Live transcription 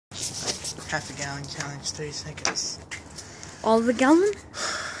Half a gallon challenge, 30 seconds. All of the gallon?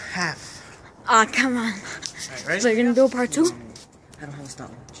 Half. Ah, come on. Alright, ready? So you're gonna do a part 2? I don't have a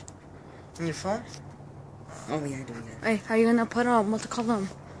stopwatch. On your phone? Oh yeah, I do. Yeah. Hey, how are you gonna put what to call them?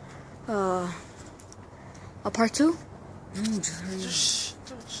 A part 2? No, just hurry up. Shh.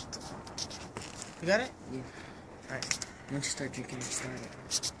 You got it? Yeah. Alright. Once you start drinking, just start it.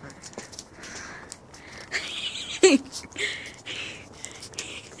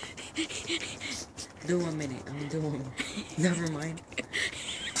 Do 1 minute. I'm gonna do 1 minute. Never mind.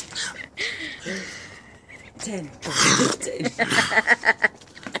 10. 10.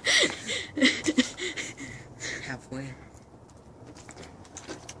 Halfway.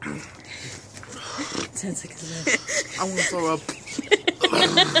 10 seconds left. I'm gonna throw up.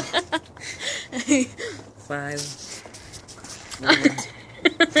 5. 4.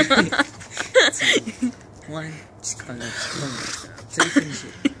 3, 2, 1. Just come on. So you finish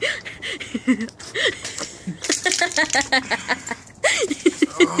it.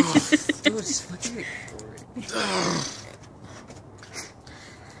 Dude, just fucking record.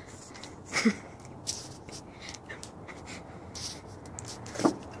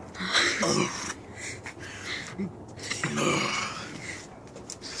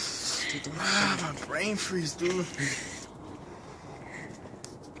 My brain freeze, dude.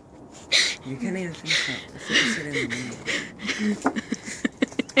 You can't even finish that. Finish it in the middle.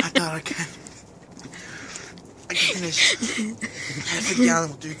 I thought I can. I can finish half a gallon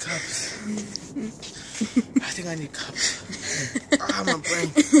with 3 cups. I think I need cups. Ah, my brain.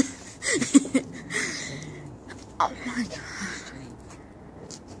 Oh my god.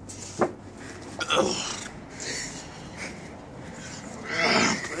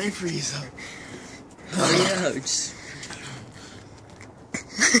 Brain freeze. Hurry up. Just...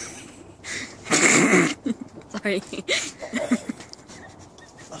 Sorry.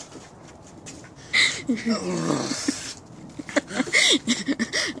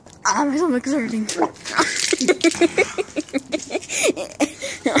 Ah, my stomach's hurting. Oh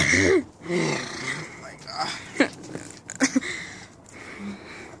my god.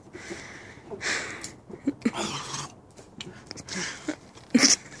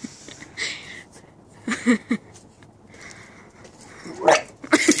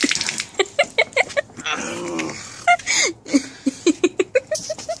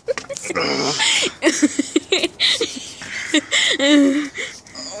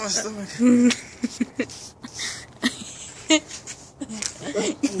 Oh, my stomach.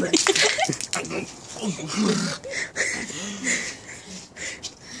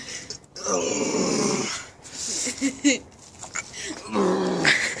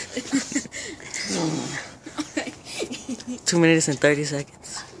 Two minutes and 30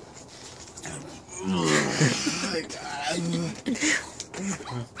 seconds. Oh my god.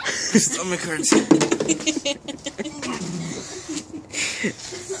 My stomach hurts.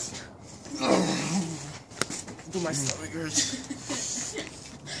 Dude, my stomach hurts.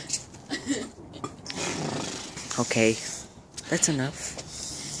 Okay, that's enough.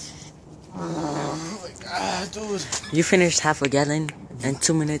 Oh my god, dude. You finished half a gallon in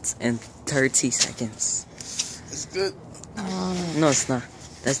 2 minutes and 30 seconds. It's good. No, it's not.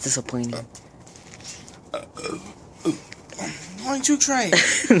 That's disappointing. Why don't you try it?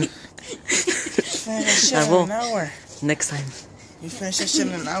 Finish that shit I in will. an hour. Next time. You finish that shit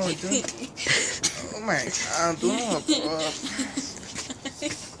in an hour, dude. Oh my god, dude. I'm gonna throw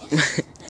up.